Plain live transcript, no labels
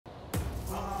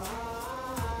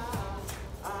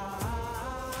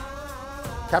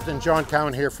Captain John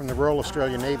Cowan here from the Royal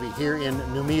Australian Navy here in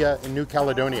Noumea in New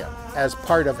Caledonia as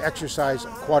part of Exercise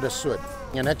Croix Du Sud,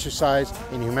 an exercise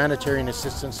in humanitarian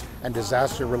assistance and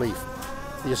disaster relief.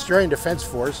 The Australian Defence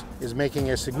Force is making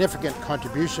a significant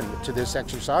contribution to this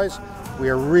exercise. We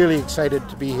are really excited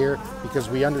to be here because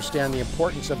we understand the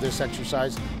importance of this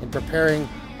exercise in preparing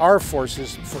our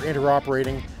forces for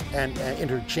interoperating and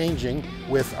interchanging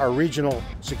with our regional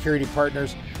security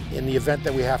partners in the event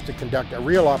that we have to conduct a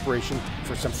real operation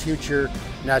for some future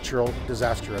natural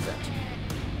disaster event.